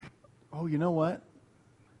Oh, you know what?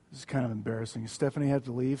 This is kind of embarrassing. Stephanie had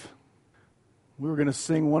to leave. We were going to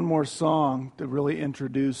sing one more song to really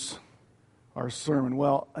introduce our sermon.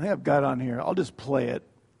 Well, I think I've got it on here. I'll just play it.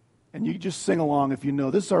 And you just sing along if you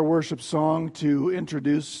know. This is our worship song to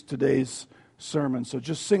introduce today's sermon. So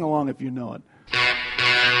just sing along if you know it.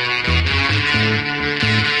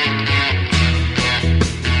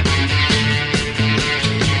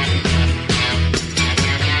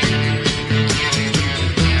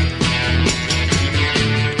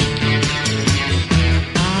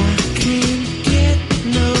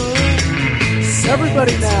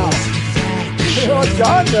 Everybody now. You know,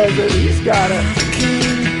 John knows it. He's got it.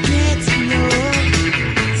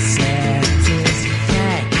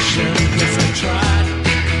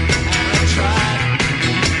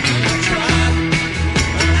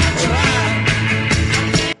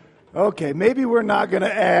 Okay, maybe we're not going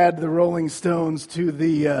to add the Rolling Stones to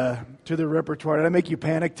the repertoire. Did I make you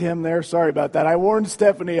panic, Tim, there? Sorry about that. I warned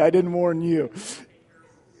Stephanie. I didn't warn you.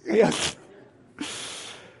 Yes.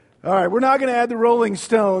 All right, we're not going to add the Rolling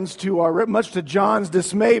Stones to our, much to John's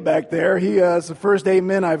dismay back there. It's the first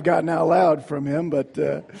amen I've gotten out loud from him, but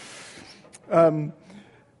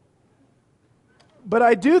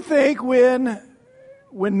I do think when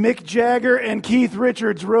Mick Jagger and Keith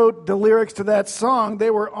Richards wrote the lyrics to that song,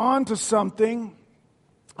 they were on to something.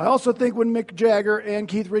 I also think when Mick Jagger and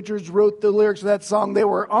Keith Richards wrote the lyrics to that song, they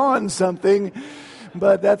were on something,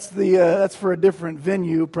 but that's for a different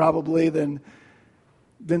venue probably than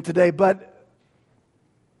today. But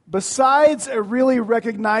besides a really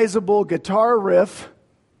recognizable guitar riff,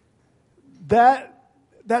 that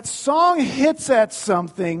song hits at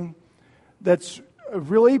something that's a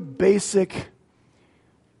really basic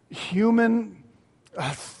human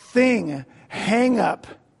thing, hang up.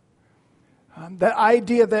 That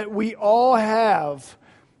idea that we all have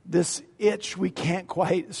this itch we can't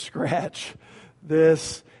quite scratch,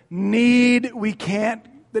 this need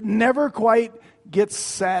that never quite gets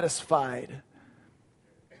satisfied.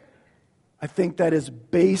 I think that is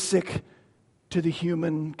basic to the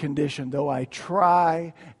human condition, though I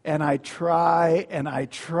try and I try and I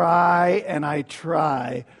try and I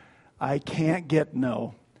try, I can't get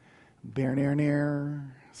no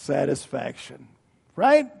satisfaction.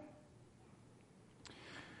 Right?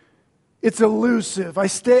 It's elusive. I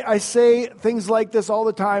say things like this all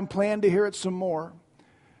the time, plan to hear it some more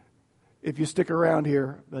if you stick around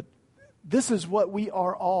here, but this is what we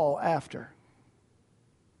are all after.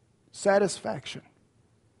 Satisfaction.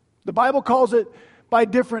 The Bible calls it by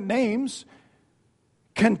different names.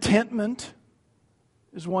 Contentment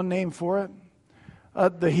is one name for it.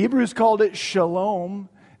 The Hebrews called it shalom,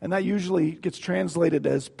 and that usually gets translated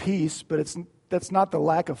as peace, but that's not the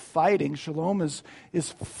lack of fighting. Shalom is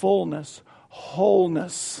fullness,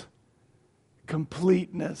 wholeness,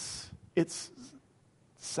 completeness. It's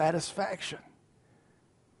satisfaction.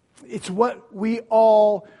 It's what we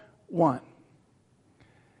all want.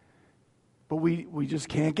 But we just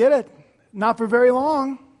can't get it. Not for very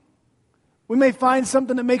long. We may find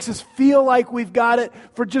something that makes us feel like we've got it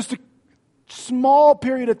for just a small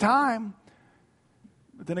period of time.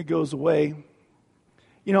 But then it goes away.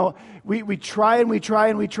 You know, we try and we try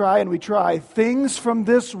and we try and we try. Things from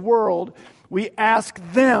this world, we ask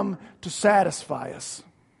them to satisfy us.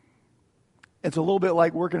 It's a little bit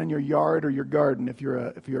like working in your yard or your garden. If you're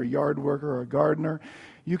a yard worker or a gardener,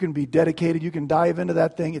 you can be dedicated. You can dive into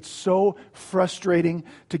that thing. It's so frustrating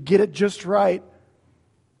to get it just right.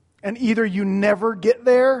 And either you never get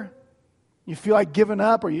there, you feel like giving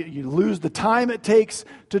up, or you lose the time it takes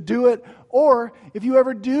to do it. Or if you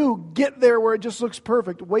ever do get there where it just looks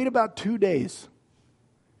perfect, wait about 2 days.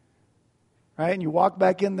 Right? And you walk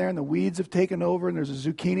back in there and the weeds have taken over and there's a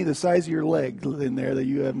zucchini the size of your leg in there that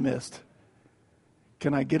you have missed.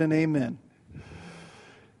 Can I get an amen?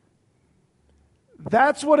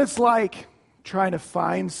 That's what it's like trying to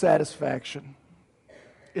find satisfaction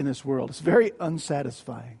in this world. It's very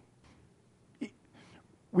unsatisfying.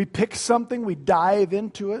 We pick something, we dive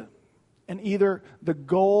into it, and either the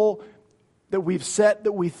goal that we've set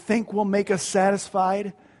that we think will make us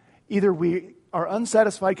satisfied, either we are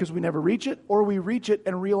unsatisfied because we never reach it, or we reach it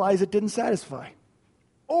and realize it didn't satisfy.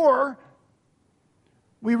 Or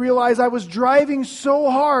we realize I was driving so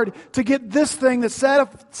hard to get this thing that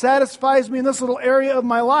satisfies me in this little area of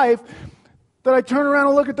my life that I turn around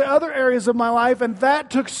and look at the other areas of my life, and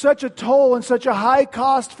that took such a toll and such a high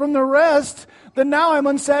cost from the rest that now I'm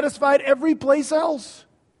unsatisfied every place else.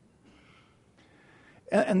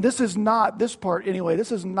 And this is not, this part anyway,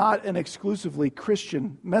 this is not an exclusively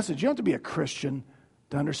Christian message. You don't have to be a Christian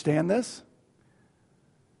to understand this.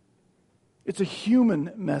 It's a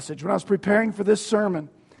human message. When I was preparing for this sermon,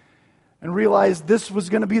 and realized this was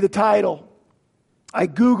going to be the title, I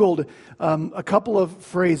Googled a couple of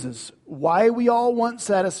phrases. Why we all want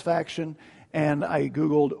satisfaction, and I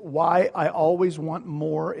Googled why I always want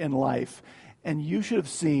more in life. And you should have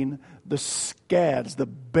seen the scads, the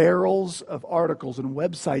barrels of articles and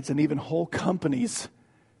websites and even whole companies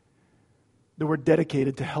that were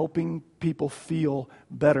dedicated to helping people feel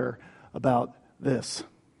better about this.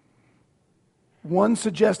 One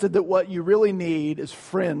suggested that what you really need is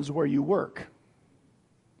friends where you work.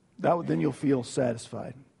 Then you'll feel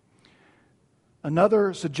satisfied.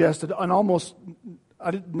 Another suggested, and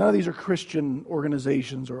none of these are Christian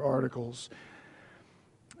organizations or articles.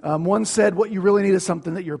 One said what you really need is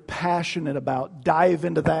something that you're passionate about. Dive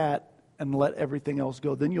into that and let everything else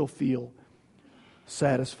go. Then you'll feel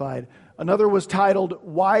satisfied. Another was titled,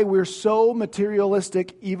 Why We're So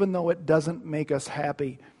Materialistic Even Though It Doesn't Make Us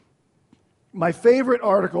Happy. My favorite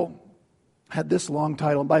article had this long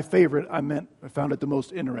title. And by favorite, I found it the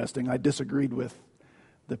most interesting. I disagreed with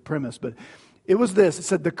the premise, but it was this. It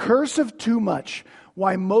said, The Curse of Too Much,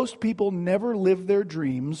 Why Most People Never Live Their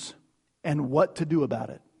Dreams and What to Do About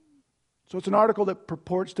It. So it's an article that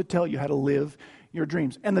purports to tell you how to live your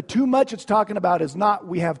dreams. And the too much it's talking about is not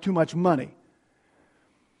we have too much money.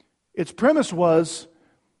 Its premise was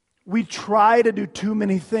we try to do too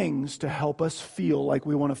many things to help us feel like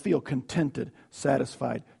we want to feel contented,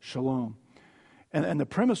 satisfied, shalom. And the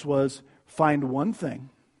premise was find one thing,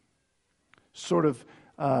 sort of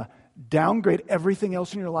downgrade everything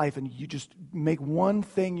else in your life, and you just make one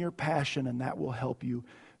thing your passion, and that will help you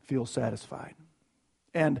feel satisfied.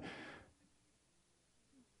 And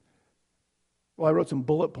I wrote some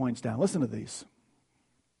bullet points down. Listen to these.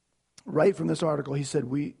 Right from this article, he said,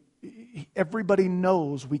 everybody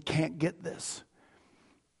knows we can't get this.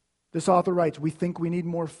 This author writes, we think we need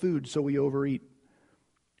more food, so we overeat.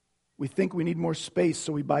 We think we need more space,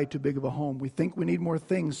 so we buy too big of a home. We think we need more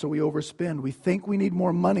things, so we overspend. We think we need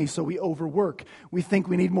more money, so we overwork. We think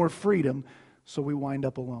we need more freedom, so we wind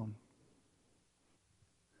up alone.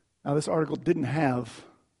 Now, this article didn't have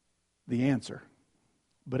the answer,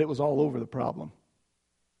 but it was all over the problem.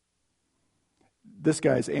 This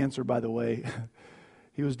guy's answer, by the way,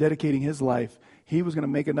 he was dedicating his life. He was going to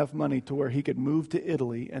make enough money to where he could move to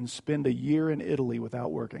Italy and spend a year in Italy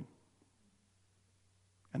without working.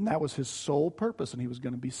 And that was his sole purpose, and he was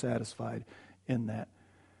going to be satisfied in that.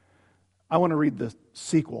 I want to read the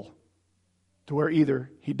sequel to where either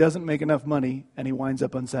he doesn't make enough money and he winds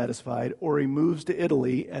up unsatisfied, or he moves to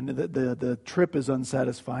Italy and the trip is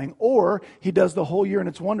unsatisfying, or he does the whole year and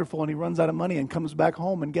it's wonderful and he runs out of money and comes back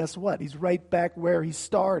home, and guess what? He's right back where he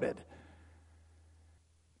started.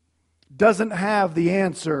 Doesn't have the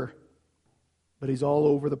answer, but he's all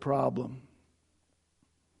over the problem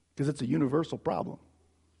because it's a universal problem.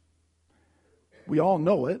 We all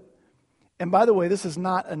know it. And by the way, this is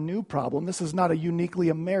not a new problem. This is not a uniquely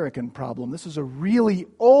American problem. This is a really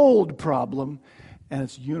old problem, and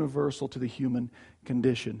it's universal to the human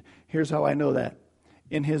condition. Here's how I know that.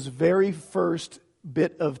 In his very first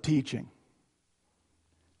bit of teaching,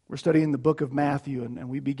 we're studying the book of Matthew, and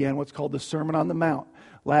we began what's called the Sermon on the Mount.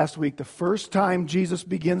 Last week, the first time Jesus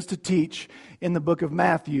begins to teach in the book of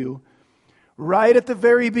Matthew, right at the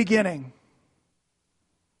very beginning,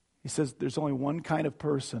 he says there's only one kind of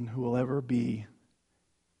person who will ever be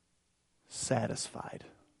satisfied.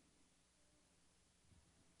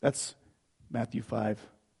 That's Matthew 5,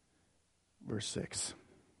 verse 6.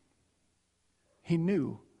 He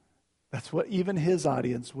knew that's what even his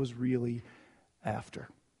audience was really after.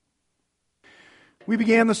 We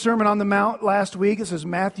began the Sermon on the Mount last week. This is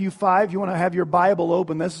Matthew 5. If you want to have your Bible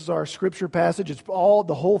open, this is our scripture passage. It's the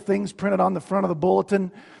whole thing's printed on the front of the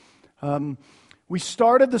bulletin. We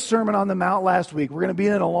started the Sermon on the Mount last week. We're going to be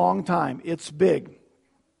in it a long time. It's big.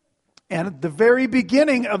 And at the very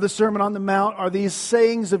beginning of the Sermon on the Mount are these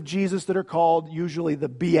sayings of Jesus that are called usually the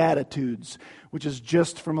Beatitudes, which is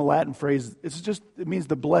just from a Latin phrase. It means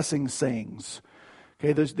the blessing sayings.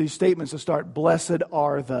 Okay, there's these statements that start, blessed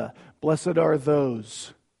are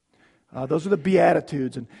those. Those are the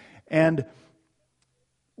Beatitudes. And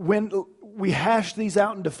when we hashed these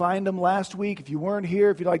out and defined them last week, if you weren't here,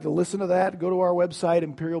 if you'd like to listen to that, go to our website,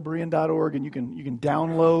 imperialberean.org, and you can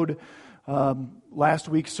download last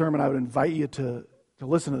week's sermon. I would invite you to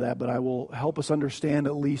listen to that, but I will help us understand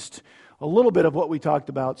at least a little bit of what we talked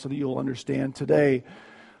about so that you'll understand today.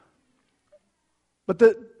 But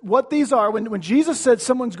what these are, when Jesus said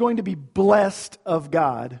someone's going to be blessed of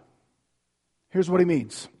God, here's what he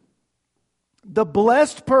means. The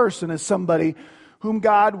blessed person is somebody whom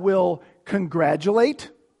God will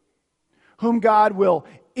congratulate, whom God will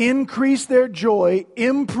increase their joy,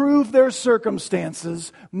 improve their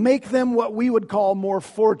circumstances, make them what we would call more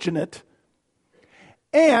fortunate.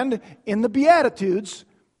 And in the Beatitudes,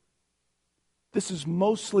 this is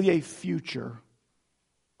mostly a future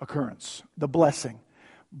occurrence, the blessing.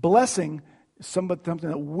 Blessing is something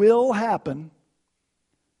that will happen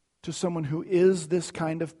to someone who is this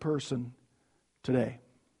kind of person today.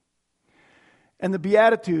 And the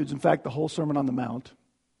Beatitudes, in fact, the whole Sermon on the Mount,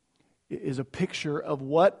 is a picture of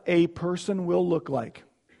what a person will look like,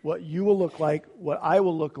 what you will look like, what I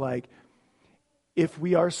will look like if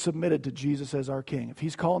we are submitted to Jesus as our King. If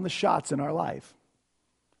He's calling the shots in our life,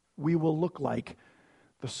 we will look like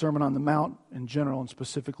the Sermon on the Mount in general, and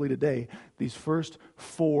specifically today, these first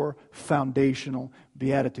 4 foundational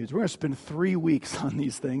Beatitudes. We're going to spend 3 weeks on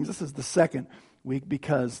these things. This is the second week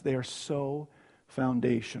because they are so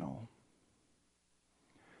foundational.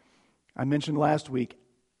 I mentioned last week,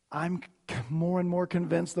 I'm more and more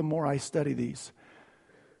convinced the more I study these,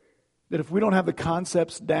 that if we don't have the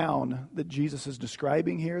concepts down that Jesus is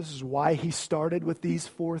describing here, this is why He started with these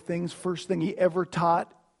 4 things. First thing He ever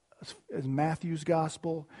taught as Matthew's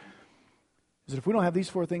gospel is that if we don't have these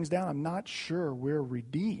 4 things down, I'm not sure we're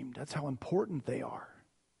redeemed. That's how important they are.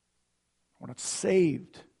 We're not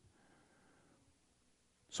saved.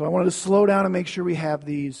 So I wanted to slow down and make sure we have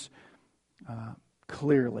these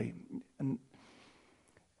clearly.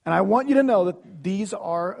 And I want you to know that these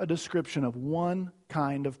are a description of one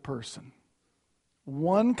kind of person.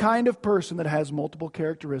 One kind of person that has multiple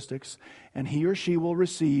characteristics, and he or she will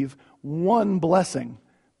receive one blessing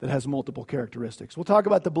that has multiple characteristics. We'll talk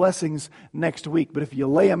about the blessings next week, but if you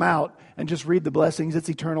lay them out and just read the blessings, it's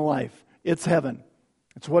eternal life. It's heaven.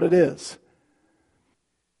 It's what it is.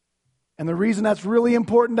 And the reason that's really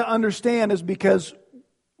important to understand is because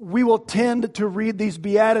we will tend to read these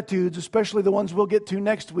Beatitudes, especially the ones we'll get to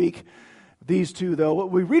next week. These 2, though,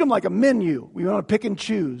 we read them like a menu. We want to pick and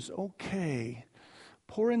choose. Okay,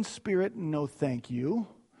 poor in spirit, no thank you.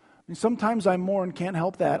 I mean, sometimes I'm more and can't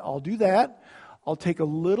help that. I'll do that. I'll take a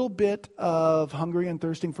little bit of hungry and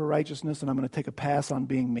thirsting for righteousness, and I'm going to take a pass on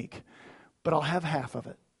being meek. But I'll have half of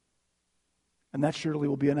it. And that surely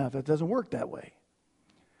will be enough. It doesn't work that way.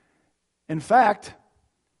 In fact,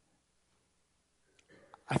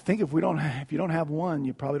 I think if you don't have one,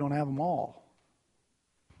 you probably don't have them all.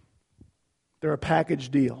 They're a package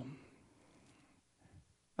deal.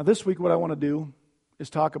 Now this week what I want to do is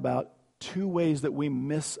talk about 2 ways that we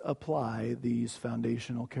misapply these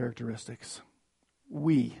foundational characteristics.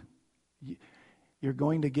 You're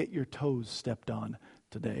going to get your toes stepped on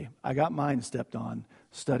today. I got mine stepped on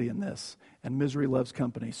studying this, and misery loves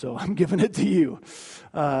company, so I'm giving it to you.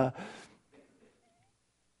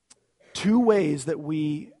 2 ways that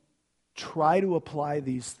we try to apply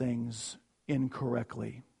these things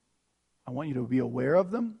incorrectly. I want you to be aware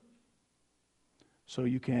of them so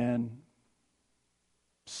you can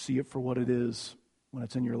see it for what it is when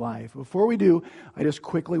it's in your life. Before we do, I just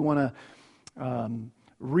quickly want to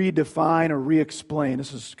redefine or re-explain.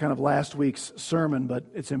 This is kind of last week's sermon, but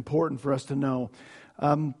it's important for us to know.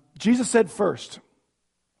 Jesus said first,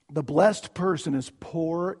 the blessed person is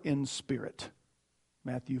poor in spirit.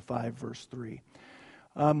 Matthew 5, verse 3.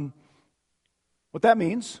 What that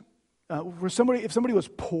means, if somebody was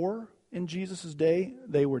poor in Jesus' day,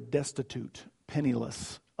 they were destitute,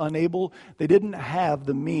 penniless, unable. They didn't have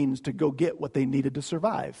the means to go get what they needed to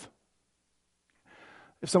survive.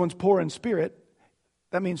 If someone's poor in spirit,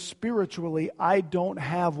 that means spiritually, I don't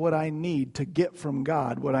have what I need to get from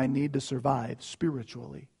God, what I need to survive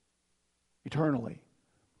spiritually, eternally.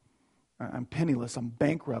 I'm penniless, I'm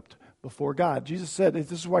bankrupt before God. Jesus said,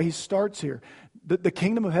 this is why He starts here. The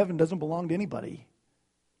kingdom of heaven doesn't belong to anybody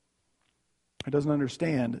who doesn't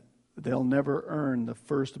understand that they'll never earn the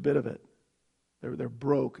first bit of it. They're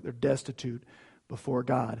broke, they're destitute before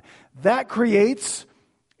God. That creates,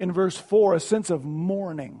 in verse 4, a sense of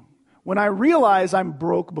mourning. When I realize I'm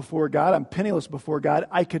broke before God, I'm penniless before God,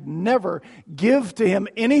 I could never give to Him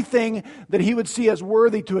anything that He would see as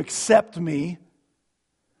worthy to accept me.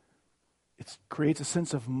 It creates a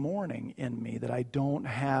sense of mourning in me that I don't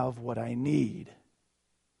have what I need.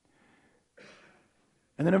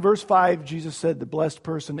 And then in verse 5, Jesus said the blessed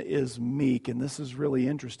person is meek. And this is really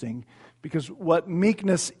interesting because what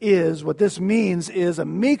meekness is, what this means is a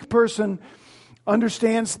meek person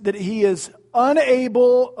understands that he is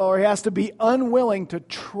unable or he has to be unwilling to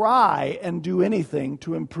try and do anything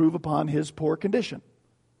to improve upon his poor condition.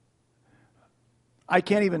 I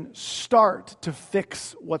can't even start to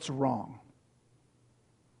fix what's wrong.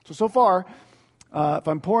 So far, if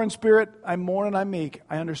I'm poor in spirit, I'm mourn and I'm meek.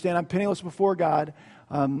 I understand I'm penniless before God.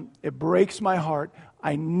 It breaks my heart.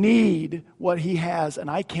 I need what he has, and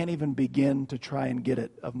I can't even begin to try and get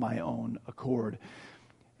it of my own accord.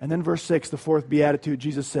 And then verse 6, the fourth beatitude,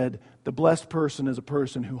 Jesus said, the blessed person is a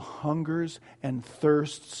person who hungers and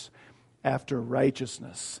thirsts after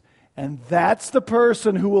righteousness. And that's the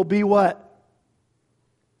person who will be what?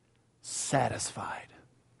 Satisfied.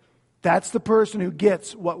 That's the person who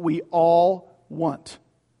gets what we all want.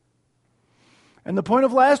 And the point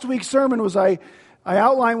of last week's sermon was I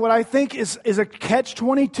outlined what I think is a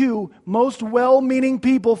catch-22 most well-meaning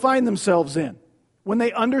people find themselves in. When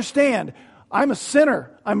they understand, I'm a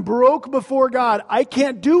sinner, I'm broke before God, I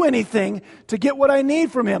can't do anything to get what I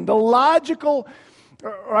need from Him. The logical,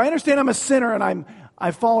 or I understand I'm a sinner and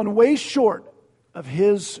I've fallen way short of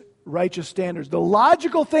His righteous standards. The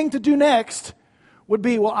logical thing to do next would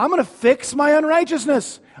be, well, I'm going to fix my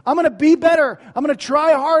unrighteousness. I'm going to be better. I'm going to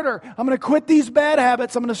try harder. I'm going to quit these bad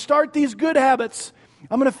habits. I'm going to start these good habits.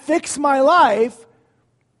 I'm going to fix my life.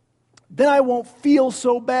 Then I won't feel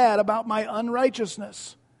so bad about my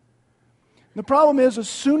unrighteousness. The problem is, as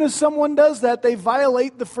soon as someone does that, they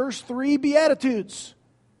violate the first three Beatitudes.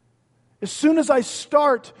 As soon as I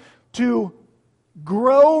start to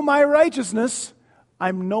grow my righteousness,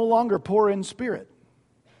 I'm no longer poor in spirit.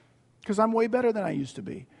 Because I'm way better than I used to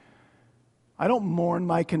be. I don't mourn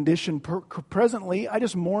my condition presently. I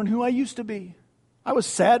just mourn who I used to be. I was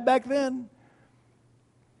sad back then.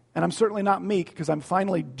 And I'm certainly not meek because I'm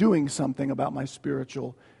finally doing something about my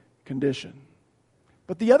spiritual condition.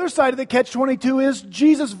 But the other side of the catch-22 is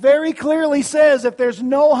Jesus very clearly says if there's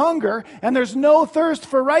no hunger and there's no thirst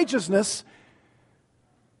for righteousness,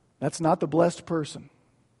 that's not the blessed person.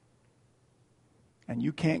 And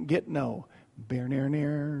you can't get no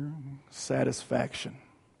satisfaction.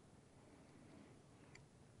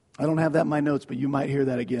 I don't have that in my notes, but you might hear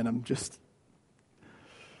that again. I'm just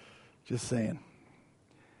saying.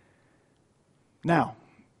 Now,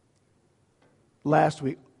 last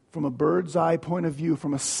week, from a bird's eye point of view,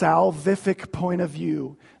 from a salvific point of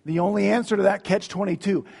view, the only answer to that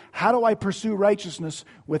catch-22, how do I pursue righteousness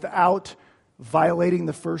without violating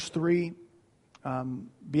the first three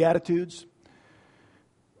Beatitudes?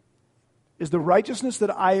 Is the righteousness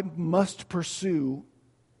that I must pursue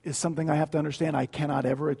is something I have to understand I cannot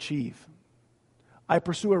ever achieve. I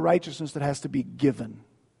pursue a righteousness that has to be given.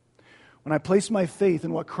 When I place my faith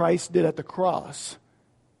in what Christ did at the cross,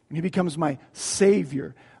 and He becomes my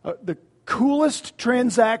Savior, the coolest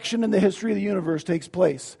transaction in the history of the universe takes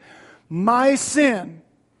place. My sin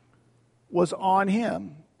was on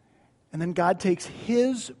Him, and then God takes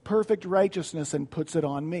His perfect righteousness and puts it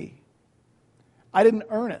on me. I didn't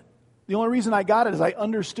earn it. The only reason I got it is I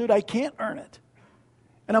understood I can't earn it.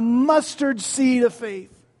 And a mustard seed of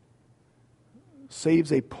faith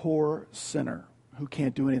saves a poor sinner who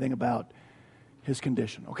can't do anything about his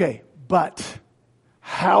condition. Okay, but,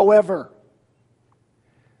 however,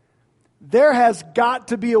 there has got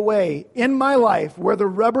to be a way in my life where the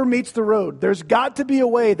rubber meets the road. There's got to be a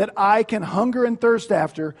way that I can hunger and thirst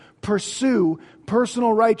after, pursue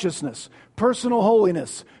personal righteousness, personal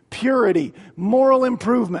holiness, purity, moral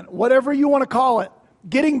improvement, whatever you want to call it,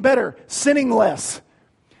 getting better, sinning less.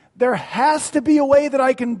 There has to be a way that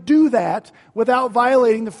I can do that without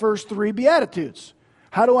violating the first three Beatitudes.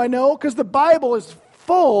 How do I know? Because the Bible is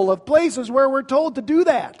full of places where we're told to do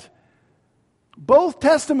that. Both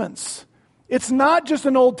Testaments. It's not just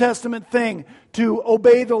an Old Testament thing to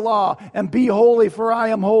obey the law and be holy for I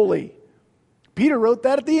am holy. Peter wrote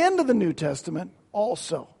that at the end of the New Testament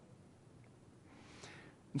also.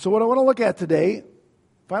 And so what I want to look at today,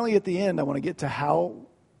 finally at the end, I want to get to how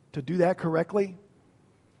to do that correctly.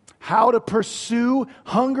 How to pursue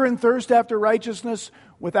hunger and thirst after righteousness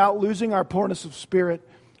without losing our poorness of spirit,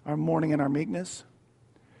 our mourning and our meekness.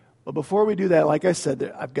 But before we do that, like I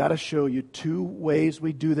said, I've got to show you two ways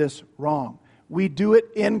we do this wrong. We do it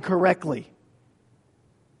incorrectly.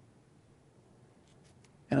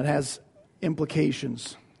 And it has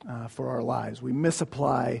implications for our lives. We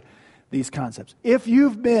misapply these concepts. If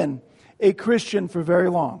you've been a Christian for very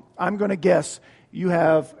long, I'm going to guess you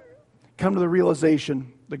have come to the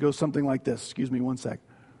realization that goes something like this. Excuse me one sec.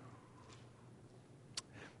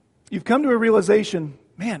 You've come to a realization,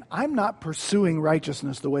 man, I'm not pursuing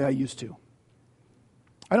righteousness the way I used to.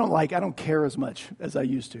 I don't care as much as I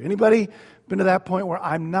used to. Anybody been to that point where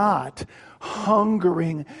I'm not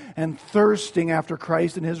hungering and thirsting after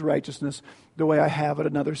Christ and His righteousness the way I have at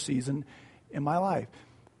another season in my life?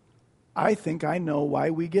 I think I know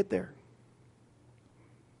why we get there.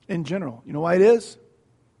 In general. You know why it is?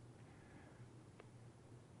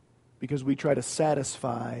 Because we try to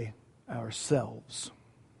satisfy ourselves.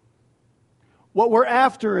 What we're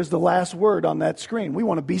after is the last word on that screen. We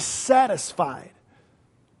want to be satisfied.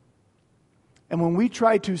 And when we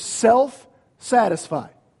try to self-satisfy,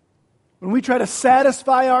 when we try to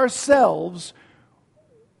satisfy ourselves,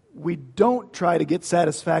 we don't try to get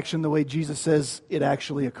satisfaction the way Jesus says it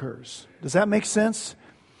actually occurs. Does that make sense?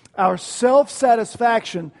 Our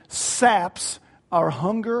self-satisfaction saps our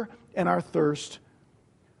hunger and our thirst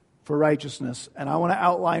for righteousness. And I want to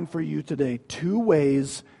outline for you today 2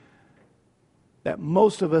 ways that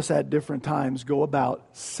most of us at different times go about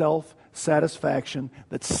self-satisfaction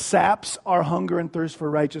that saps our hunger and thirst for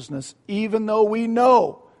righteousness, even though we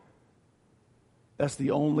know that's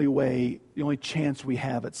the only way, the only chance we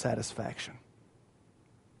have at satisfaction.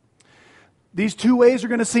 These 2 ways are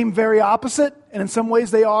going to seem very opposite, and in some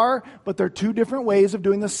ways they are, but they're 2 different ways of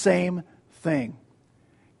doing the same thing.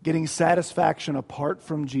 Getting satisfaction apart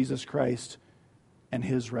from Jesus Christ and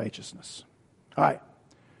His righteousness. All right,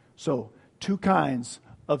 so 2 kinds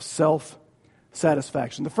of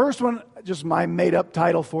self-satisfaction. The first one, just my made-up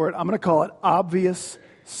title for it, I'm going to call it obvious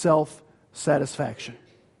self-satisfaction.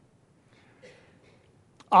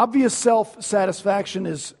 Obvious self-satisfaction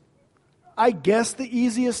is, I guess, the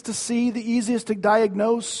easiest to see, the easiest to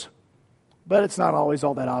diagnose, but it's not always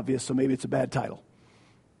all that obvious, so maybe it's a bad title.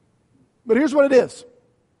 But here's what it is.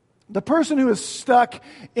 The person who is stuck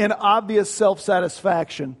in obvious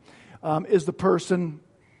self-satisfaction is the person,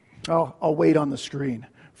 I'll wait on the screen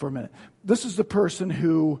for a minute. This is the person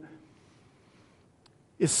who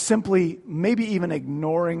is simply maybe even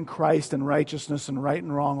ignoring Christ and righteousness and right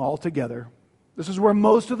and wrong altogether. This is where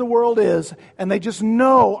most of the world is, and they just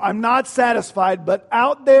know, I'm not satisfied, but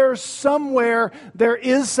out there somewhere there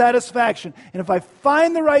is satisfaction. And if I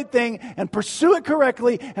find the right thing and pursue it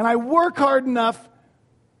correctly, and I work hard enough,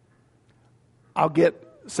 I'll get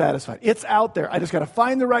satisfied. It's out there. I just got to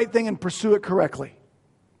find the right thing and pursue it correctly.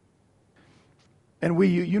 And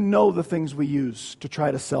you know the things we use to try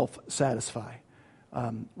to self-satisfy.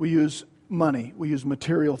 We use money. We use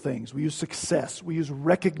material things. We use success. We use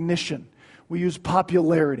recognition. We use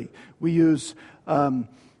popularity. We use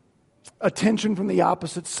attention from the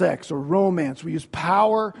opposite sex or romance. We use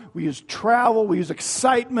power. We use travel. We use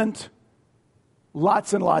excitement.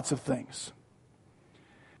 Lots and lots of things.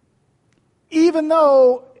 Even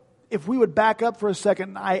though, if we would back up for a second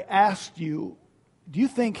and I asked you, do you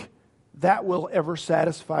think that will ever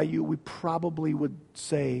satisfy you? We probably would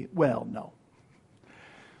say, well, no.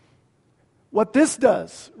 What this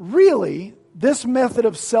does, really, this method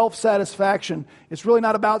of self-satisfaction, it's really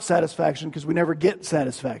not about satisfaction because we never get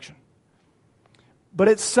satisfaction. But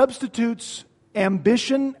it substitutes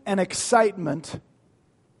ambition and excitement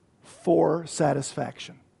for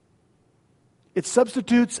satisfaction. It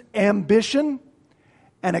substitutes ambition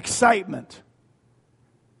and excitement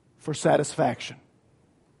for satisfaction.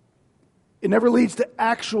 It never leads to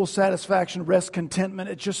actual satisfaction, rest, contentment.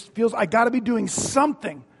 It just feels, I got to be doing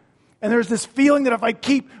something. And there's this feeling that if I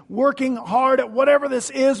keep working hard at whatever this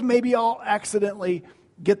is, maybe I'll accidentally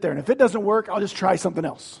get there. And if it doesn't work, I'll just try something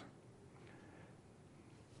else.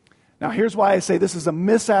 Now, here's why I say this is a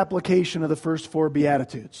misapplication of the first 4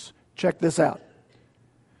 Beatitudes. Check this out.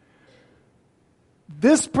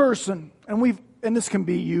 This person, and this can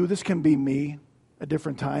be you, this can be me at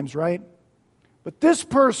different times, right? But this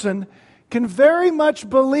person can very much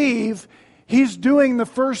believe he's doing the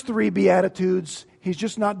first 3 Beatitudes. He's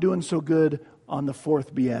just not doing so good on the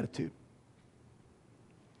 4th Beatitude.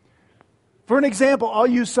 For an example, I'll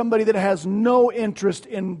use somebody that has no interest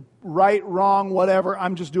in right, wrong, whatever.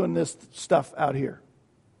 I'm just doing this stuff out here.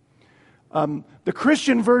 The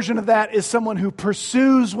Christian version of that is someone who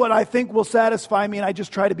pursues what I think will satisfy me, and I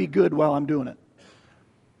just try to be good while I'm doing it.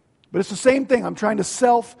 But it's the same thing. I'm trying to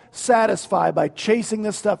self-satisfy by chasing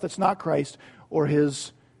this stuff that's not Christ or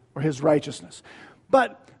His righteousness.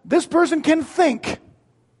 But this person can think,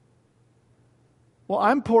 well,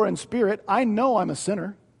 I'm poor in spirit. I know I'm a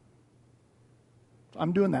sinner.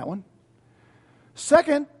 I'm doing that one.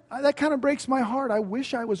 Second, that kind of breaks my heart. I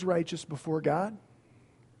wish I was righteous before God.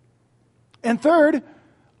 And third,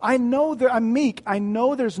 I know that I'm meek. I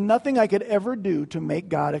know there's nothing I could ever do to make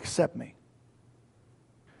God accept me.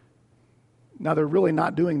 Now, they're really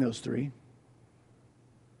not doing those 3.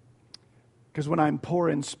 Because when I'm poor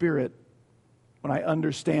in spirit, when I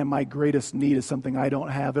understand my greatest need is something I don't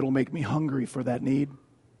have, it'll make me hungry for that need.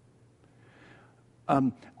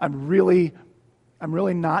 I'm really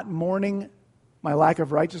not mourning my lack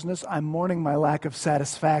of righteousness. I'm mourning my lack of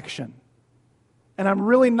satisfaction. And I'm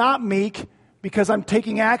really not meek because I'm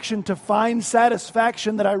taking action to find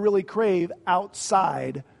satisfaction that I really crave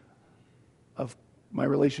outside of my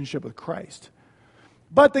relationship with Christ.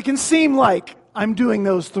 But they can seem like I'm doing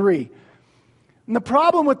those 3. And the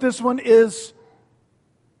problem with this one is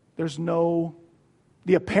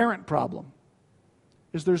the apparent problem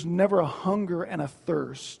is there's never a hunger and a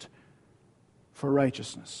thirst for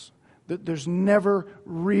righteousness. There's never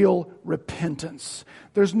real repentance.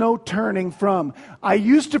 There's no turning from, I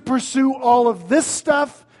used to pursue all of this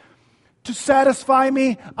stuff to satisfy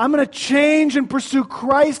me. I'm going to change and pursue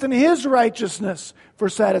Christ and His righteousness for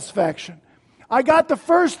satisfaction. I got the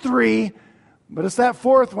first three, but it's that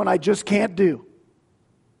fourth one I just can't do.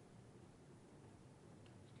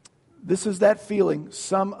 This is that feeling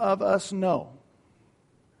some of us know,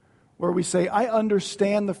 where we say, I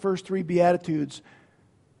understand the first three Beatitudes,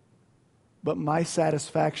 but my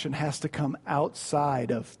satisfaction has to come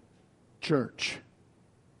outside of church.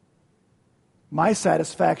 My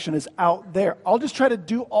satisfaction is out there. I'll just try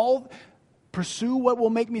to pursue what will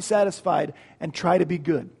make me satisfied and try to be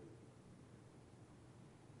good.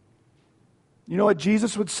 You know what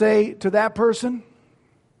Jesus would say to that person?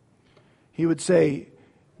 He would say,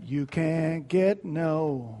 you can't get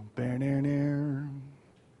no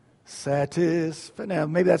satisfaction. Now,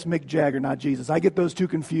 maybe that's Mick Jagger, not Jesus. I get those two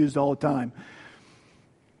confused all the time.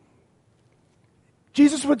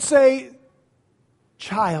 Jesus would say,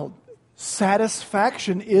 child,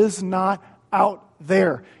 satisfaction is not out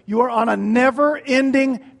there. You are on a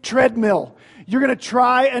never-ending treadmill. You're going to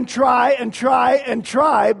try and try and try and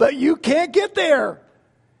try, but you can't get there.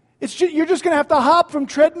 You're just going to have to hop from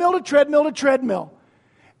treadmill to treadmill to treadmill.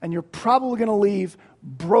 And you're probably going to leave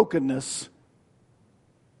brokenness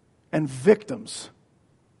and victims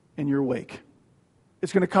in your wake.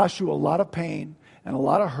 It's going to cost you a lot of pain and a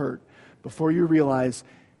lot of hurt before you realize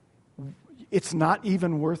it's not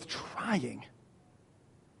even worth trying.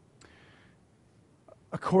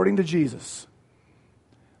 According to Jesus,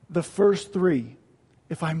 the first three,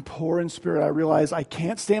 if I'm poor in spirit, I realize I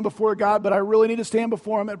can't stand before God, but I really need to stand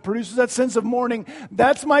before Him. It produces that sense of mourning.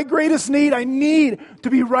 That's my greatest need. I need to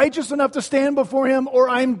be righteous enough to stand before Him, or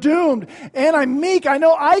I'm doomed. And I'm meek. I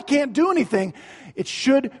know I can't do anything. It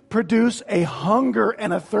should produce a hunger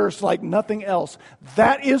and a thirst like nothing else.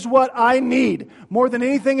 That is what I need more than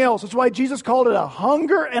anything else. That's why Jesus called it a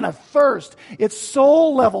hunger and a thirst. It's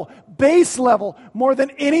soul level, base level, more than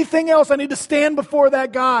anything else. I need to stand before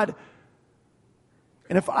that God.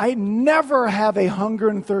 And if I never have a hunger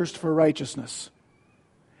and thirst for righteousness,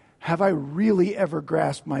 have I really ever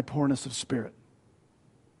grasped my poorness of spirit?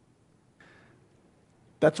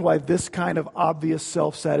 That's why this kind of obvious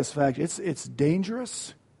self-satisfaction, it's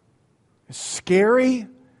dangerous, it's scary,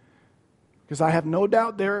 because I have no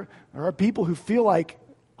doubt there are people who feel like,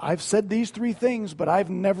 I've said these three things, but I've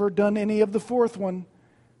never done any of the fourth one.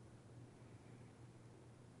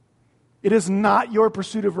 It is not your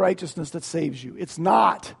pursuit of righteousness that saves you. It's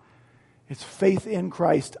not. It's faith in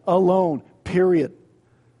Christ alone, period.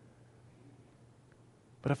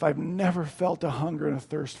 But if I've never felt a hunger and a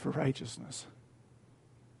thirst for righteousness,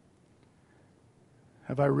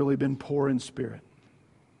 have I really been poor in spirit?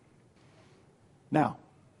 Now,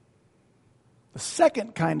 the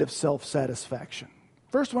second kind of self-satisfaction.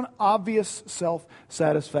 First one, obvious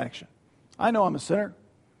self-satisfaction. I know I'm a sinner.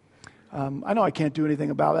 I know I can't do anything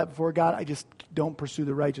about that before God. I just don't pursue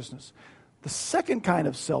the righteousness. The second kind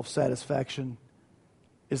of self-satisfaction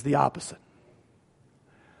is the opposite.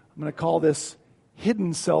 I'm going to call this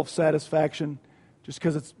hidden self-satisfaction just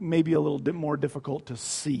because it's maybe a little bit more difficult to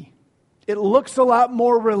see. It looks a lot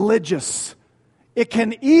more religious. It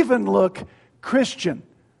can even look Christian,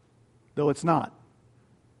 though it's not.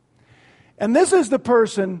 And this is the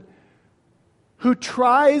person who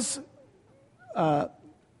tries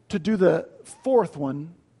to do the fourth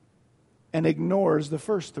one and ignores the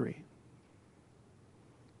first three.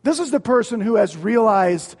 This is the person who has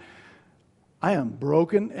realized, I am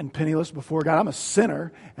broken and penniless before God. I'm a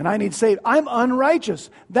sinner and I need saved. I'm unrighteous.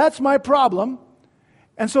 That's my problem.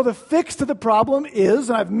 And so the fix to the problem is,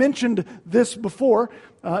 and I've mentioned this before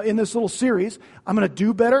in this little series, I'm going to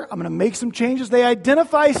do better. I'm going to make some changes. They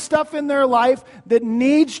identify stuff in their life that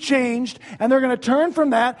needs changed, and they're going to turn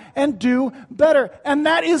from that and do better. And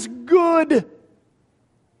that is good.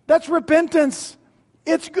 That's repentance.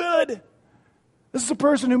 It's good. This is a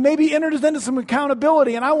person who maybe enters into some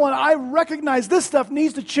accountability, and I recognize this stuff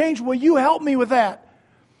needs to change. Will you help me with that?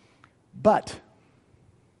 But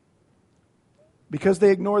because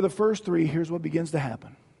they ignore the first three, here's what begins to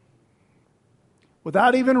happen.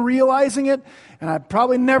 Without even realizing it, and I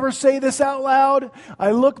probably never say this out loud,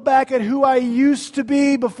 I look back at who I used to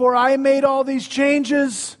be before I made all these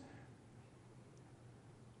changes.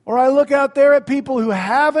 Or I look out there at people who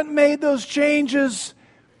haven't made those changes,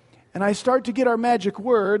 and I start to get our magic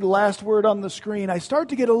word, last word on the screen. I start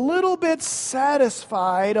to get a little bit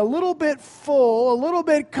satisfied, a little bit full, a little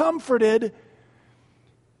bit comforted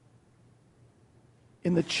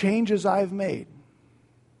in the changes I've made.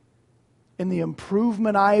 in the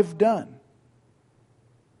improvement I've done,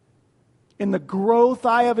 in the growth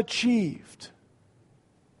I have achieved.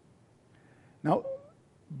 Now,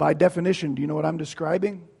 by definition, do you know what I'm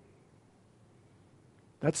describing?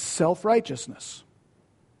 That's self-righteousness.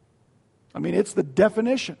 I mean, it's the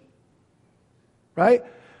definition, right?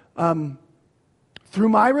 Through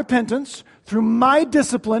my repentance, through my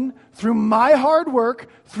discipline, through my hard work,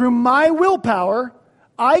 through my willpower,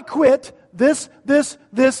 I quit this,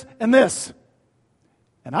 and this.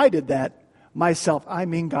 And I did that myself. I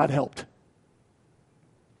mean, God helped.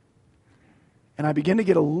 And I begin to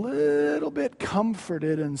get a little bit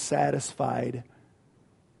comforted and satisfied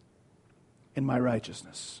in my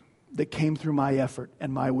righteousness that came through my effort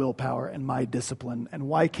and my willpower and my discipline. And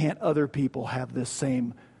why can't other people have this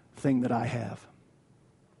same thing that I have?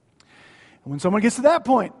 And when someone gets to that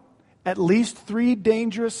point, at least 3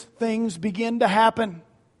 dangerous things begin to happen.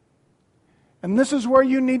 And this is where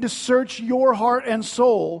you need to search your heart and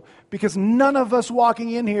soul, because none of us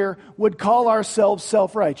walking in here would call ourselves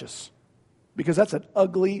self-righteous, because that's an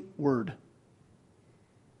ugly word.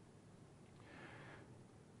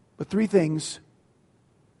 But 3 things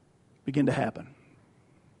begin to happen.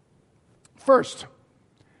 First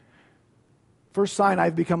sign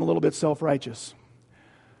I've become a little bit self-righteous.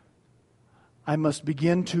 I must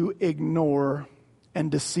begin to ignore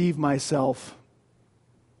and deceive myself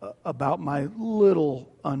about my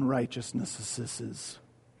little unrighteousnesses.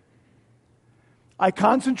 I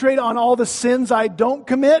concentrate on all the sins I don't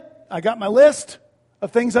commit. I got my list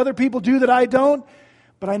of things other people do that I don't,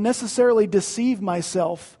 but I necessarily deceive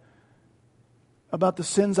myself about the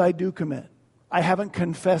sins I do commit. I haven't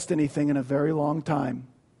confessed anything in a very long time.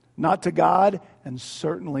 Not to God, and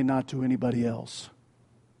certainly not to anybody else.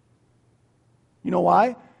 You know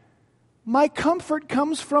why? My comfort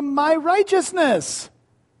comes from my righteousness.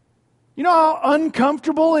 You know how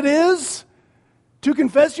uncomfortable it is to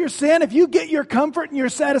confess your sin? If you get your comfort and your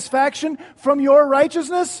satisfaction from your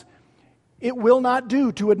righteousness, it will not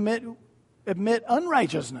do to admit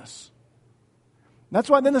unrighteousness. That's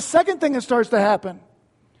why then the second thing that starts to happen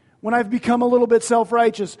when I've become a little bit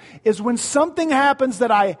self-righteous is when something happens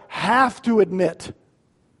that I have to admit,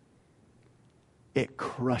 it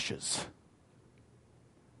crushes.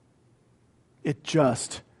 It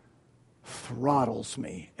just throttles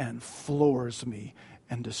me and floors me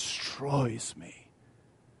and destroys me.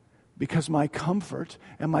 Because my comfort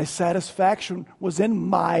and my satisfaction was in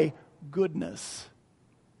my goodness.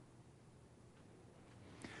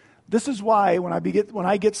 This is why when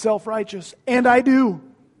I get self-righteous, and I do,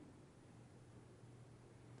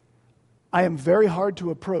 I am very hard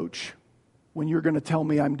to approach when you're going to tell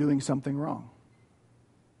me I'm doing something wrong.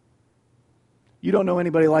 You don't know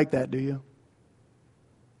anybody like that, do you?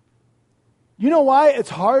 You know why it's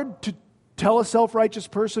hard to tell a self-righteous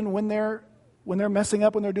person when they're messing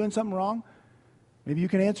up, when they're doing something wrong? Maybe you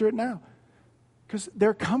can answer it now. Because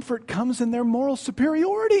their comfort comes in their moral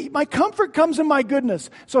superiority. My comfort comes in my goodness.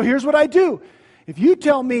 So here's what I do. If you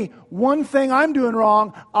tell me one thing I'm doing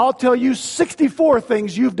wrong, I'll tell you 64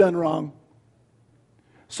 things you've done wrong.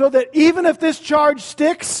 So that even if this charge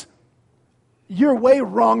sticks, you're way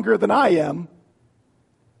wronger than I am,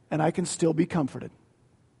 and I can still be comforted.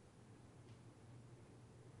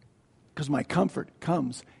 Because my comfort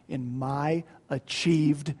comes in my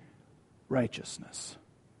achieved righteousness.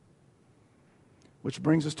 Which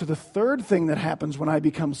brings us to the third thing that happens when I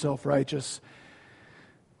become self-righteous.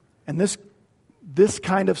 And this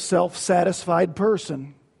kind of self-satisfied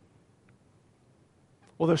person,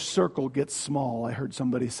 well, their circle gets small, I heard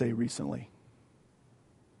somebody say recently.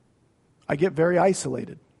 I get very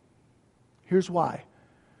isolated. Here's why.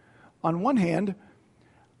 On one hand,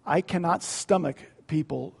 I cannot stomach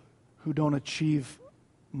people who don't achieve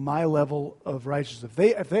my level of righteousness.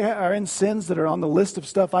 If they are in sins that are on the list of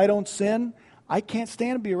stuff I don't sin, I can't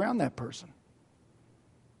stand to be around that person.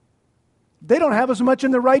 They don't have as much in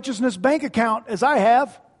the righteousness bank account as I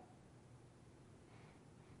have.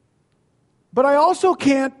 But I also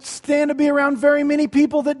can't stand to be around very many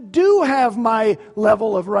people that do have my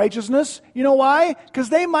level of righteousness. You know why? Because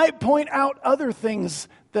they might point out other things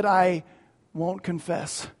that I won't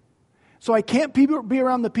confess. So I can't be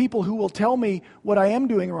around the people who will tell me what I am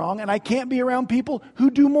doing wrong, and I can't be around people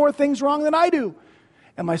who do more things wrong than I do.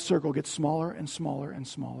 And my circle gets smaller and smaller and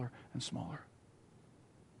smaller and smaller.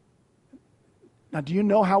 Now, do you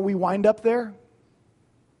know how we wind up there?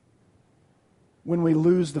 When we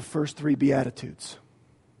lose the first 3 Beatitudes.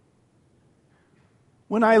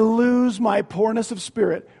 When I lose my poorness of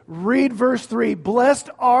spirit. Read verse 3. Blessed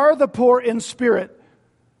are the poor in spirit.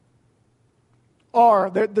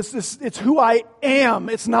 It's who I am.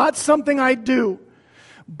 It's not something I do.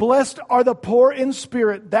 Blessed are the poor in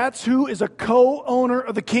spirit. That's who is a co-owner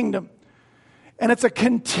of the kingdom. And it's a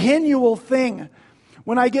continual thing.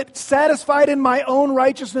 When I get satisfied in my own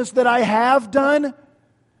righteousness that I have done,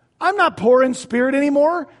 I'm not poor in spirit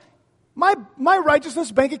anymore. My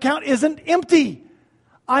righteousness bank account isn't empty.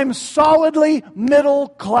 I'm solidly middle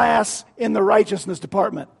class in the righteousness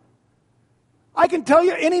department. I can tell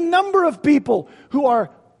you any number of people who are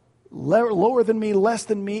lower than me, less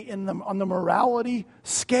than me on the morality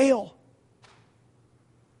scale.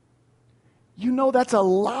 You know that's a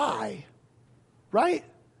lie, right?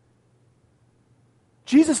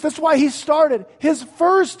 Jesus, that's why he started. His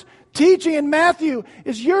first teaching in Matthew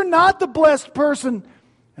is you're not the blessed person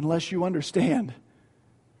unless you understand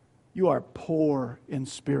you are poor in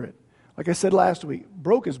spirit. Like I said last week,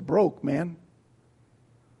 broke is broke, man.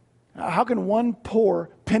 How can one poor,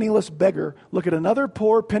 penniless beggar look at another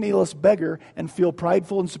poor, penniless beggar and feel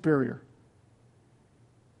prideful and superior?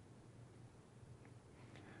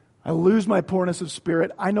 I lose my poorness of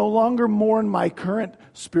spirit. I no longer mourn my current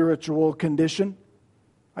spiritual condition.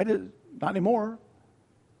 Not anymore.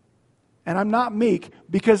 And I'm not meek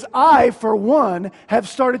because I, for one, have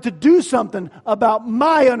started to do something about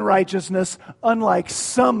my unrighteousness, unlike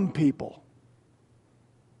some people.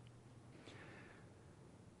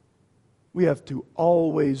 We have to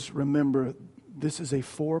always remember this is a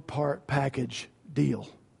 4-part package deal.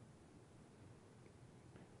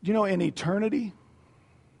 Do you know in eternity,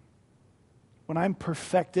 when I'm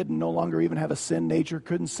perfected and no longer even have a sin nature,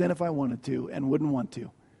 couldn't sin if I wanted to and wouldn't want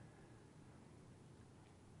to,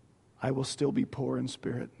 I will still be poor in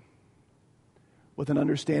spirit with an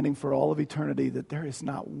understanding for all of eternity that there is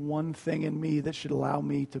not one thing in me that should allow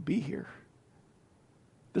me to be here.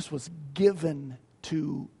 This was given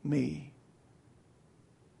to me.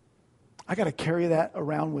 I got to carry that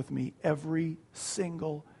around with me every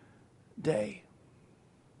single day.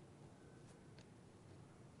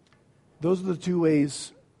 Those are the 2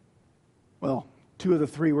 ways, well, 2 of the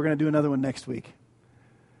 3. We're going to do another one next week.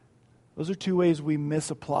 Those are 2 ways we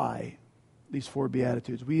misapply these 4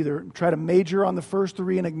 Beatitudes. We either try to major on the first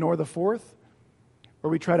 3 and ignore the 4th, or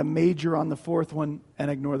we try to major on the 4th one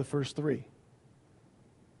and ignore the first 3.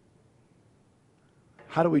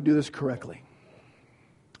 How do we do this correctly?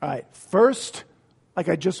 All right, first, like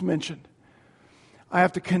I just mentioned, I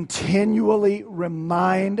have to continually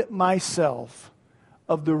remind myself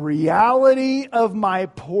of the reality of my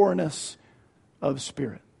poorness of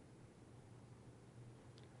spirit.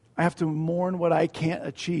 I have to mourn what I can't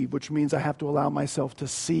achieve, which means I have to allow myself to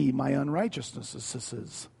see my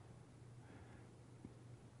unrighteousnesses.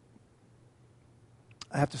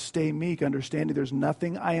 I have to stay meek, understanding there's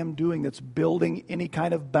nothing I am doing that's building any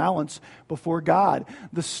kind of balance before God.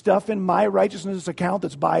 The stuff in my righteousness account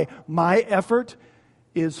that's by my effort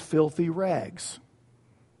is filthy rags.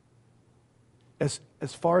 As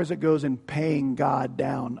far as it goes in paying God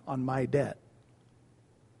down on my debt.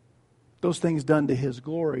 Those things done to His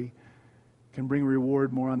glory can bring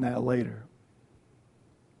reward. More on that later.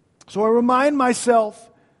 So I remind myself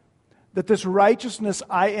that this righteousness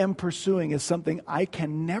I am pursuing is something I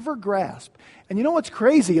can never grasp. And you know what's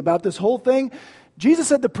crazy about this whole thing? Jesus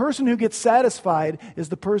said the person who gets satisfied is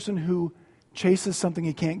the person who chases something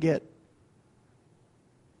he can't get.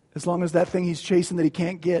 As long as that thing he's chasing that he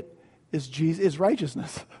can't get is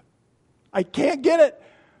righteousness. I can't get it,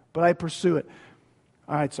 but I pursue it.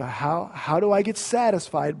 All right, so how do I get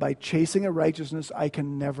satisfied by chasing a righteousness I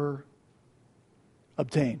can never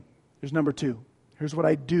obtain? Here's number 2. Here's what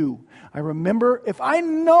I do. I remember if I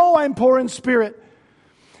know I'm poor in spirit,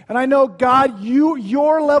 and I know, God,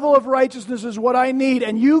 your level of righteousness is what I need,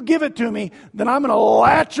 and you give it to me, then I'm going to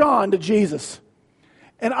latch on to Jesus.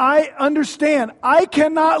 And I understand I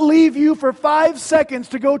cannot leave you for 5 seconds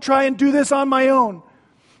to go try and do this on my own.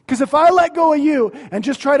 Because if I let go of you and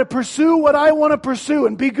just try to pursue what I want to pursue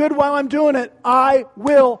and be good while I'm doing it, I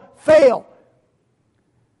will fail.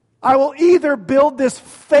 I will either build this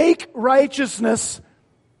fake righteousness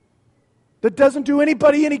that doesn't do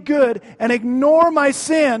anybody any good and ignore my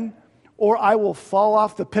sin, or I will fall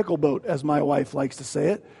off the pickle boat, as my wife likes to say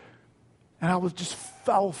it, and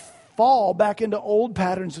I'll fall back into old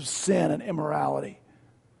patterns of sin and immorality.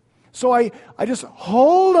 So I just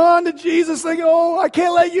hold on to Jesus thinking, oh, I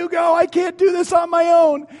can't let you go. I can't do this on my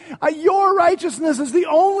own. Your righteousness is the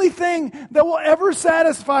only thing that will ever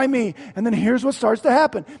satisfy me. And then here's what starts to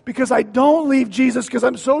happen. Because I don't leave Jesus because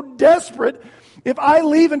I'm so desperate. If I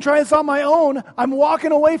leave and try this on my own, I'm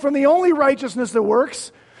walking away from the only righteousness that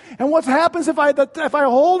works. And what happens if I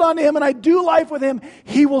hold on to Him and I do life with Him,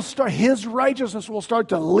 His righteousness will start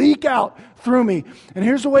to leak out through me. And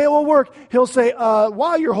here's the way it will work. He'll say,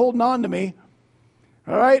 while you're holding on to me,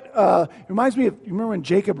 All right? It reminds me of, you remember when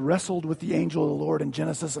Jacob wrestled with the angel of the Lord in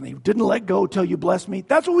Genesis and he didn't let go till you blessed me?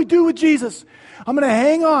 That's what we do with Jesus. I'm going to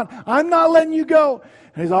hang on. I'm not letting you go.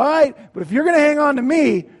 And he's all right, but if you're going to hang on to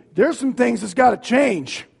me, there's some things that's got to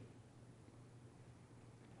change.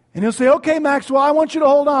 And he'll say, okay, Maxwell, I want you to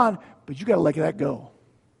hold on, but you got to let that go.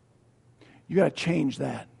 You got to change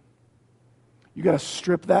that. You got to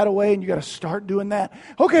strip that away and you got to start doing that.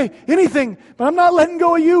 Okay, anything, but I'm not letting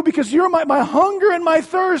go of you because you're my hunger and my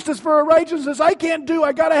thirst is for a righteousness I can't do.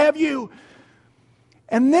 I got to have you.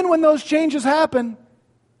 And then when those changes happen,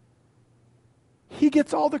 he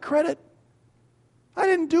gets all the credit. I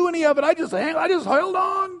didn't do any of it. I just held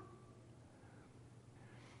on.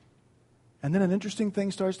 And then an interesting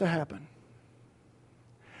thing starts to happen.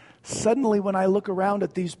 Suddenly, when I look around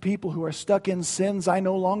at these people who are stuck in sins I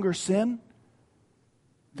no longer sin,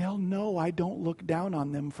 they'll know I don't look down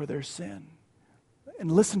on them for their sin. And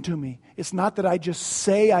listen to me. It's not that I just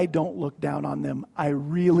say I don't look down on them. I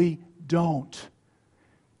really don't.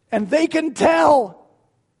 And they can tell.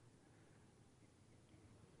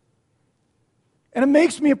 And it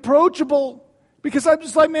makes me approachable because I'm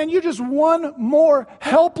just like, man, you're just one more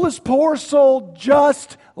helpless poor soul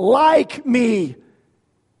just like me.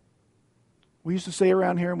 We used to say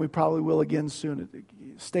around here, and we probably will again soon,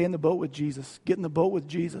 stay in the boat with Jesus. Get in the boat with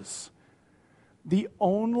Jesus. The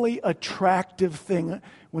only attractive thing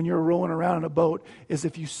when you're rowing around in a boat is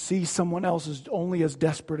if you see someone else is only as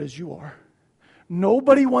desperate as you are.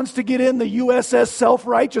 Nobody wants to get in the USS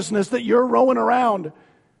self-righteousness that you're rowing around.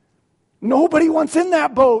 Nobody wants in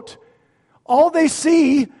that boat. All they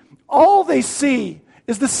see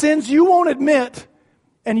is the sins you won't admit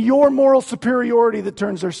and your moral superiority that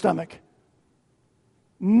turns their stomach.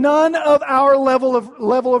 None of our level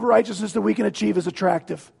of righteousness that we can achieve is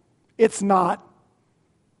attractive. It's not.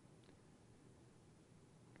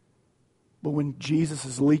 But when Jesus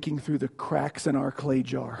is leaking through the cracks in our clay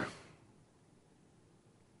jar,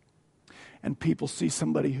 and people see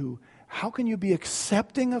somebody who, how can you be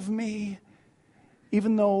accepting of me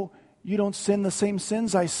even though you don't sin the same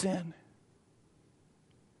sins I sin?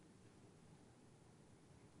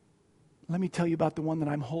 Let me tell you about the one that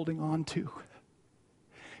I'm holding on to,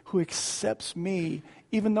 who accepts me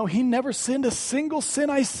even though he never sinned a single sin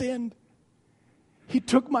I sinned. He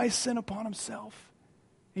took my sin upon himself.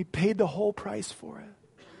 He paid the whole price for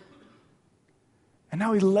it. And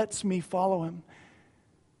now he lets me follow him.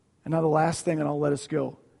 And now the last thing, and I'll let us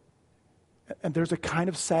go. And there's a kind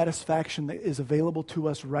of satisfaction that is available to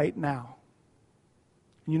us right now.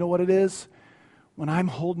 And you know what it is? When I'm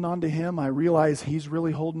holding on to him, I realize he's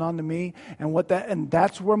really holding on to me. And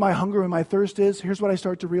that's where my hunger and my thirst is. Here's what I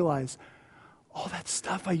start to realize. All that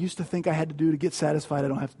stuff I used to think I had to do to get satisfied, I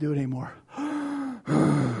don't have to do it anymore.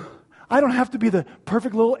 I don't have to be the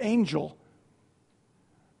perfect little angel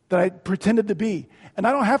that I pretended to be. And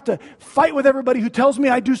I don't have to fight with everybody who tells me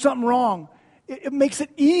I do something wrong. It makes it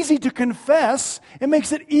easy to confess. It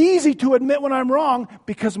makes it easy to admit when I'm wrong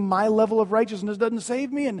because my level of righteousness doesn't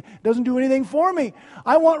save me and doesn't do anything for me.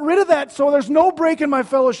 I want rid of that so there's no break in my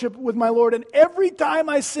fellowship with my Lord. And every time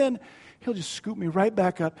I sin, he'll just scoop me right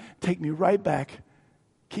back up, take me right back,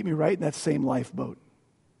 keep me right in that same lifeboat.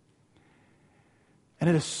 And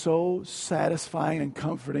it is so satisfying and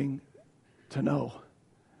comforting to know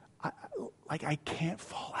I can't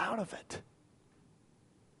fall out of it.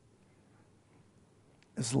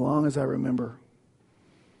 As long as I remember,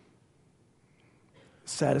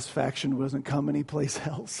 satisfaction doesn't come anyplace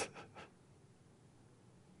else.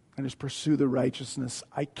 I just pursue the righteousness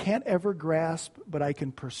I can't ever grasp, but I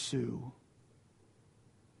can pursue.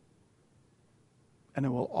 And it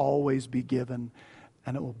will always be given,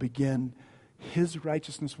 and it will begin. His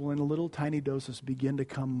righteousness will, in little tiny doses, begin to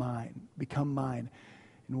become mine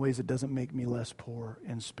in ways that doesn't make me less poor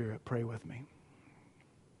in spirit. Pray with me.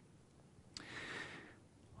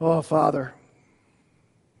 Oh, Father,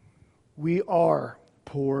 we are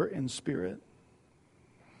poor in spirit.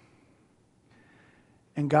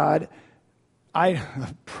 And God,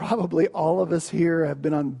 probably all of us here have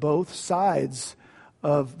been on both sides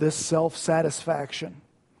of this self-satisfaction,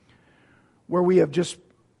 where we have just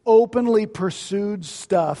openly pursued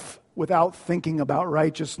stuff without thinking about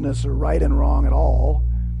righteousness or right and wrong at all.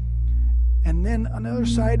 And then on the other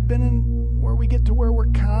side, been in where we get to where we're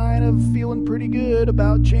kind of feeling pretty good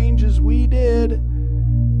about changes we did.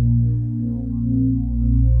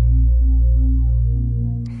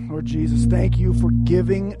 Lord Jesus, thank you for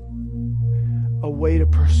giving a way to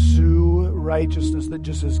pursue righteousness that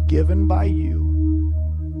just is given by you.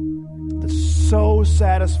 That's so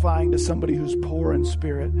satisfying to somebody who's poor in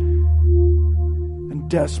spirit and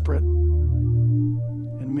desperate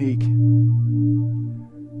and meek.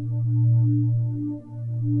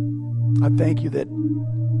 I thank you that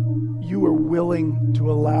you are willing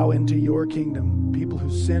to allow into your kingdom people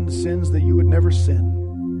who sin sins that you would never sin.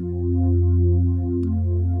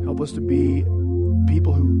 Help us to be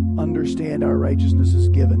people who understand our righteousness is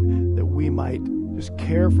given, that we might just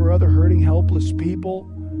care for other hurting, helpless people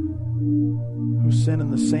who sin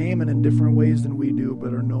in the same and in different ways than we do,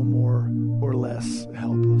 but are no more or less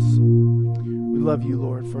helpless. We love you,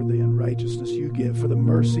 Lord, for the unrighteousness you give, for the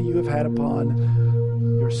mercy you have had upon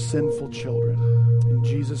your sinful children. In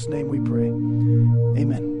Jesus' name we pray.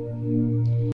 Amen.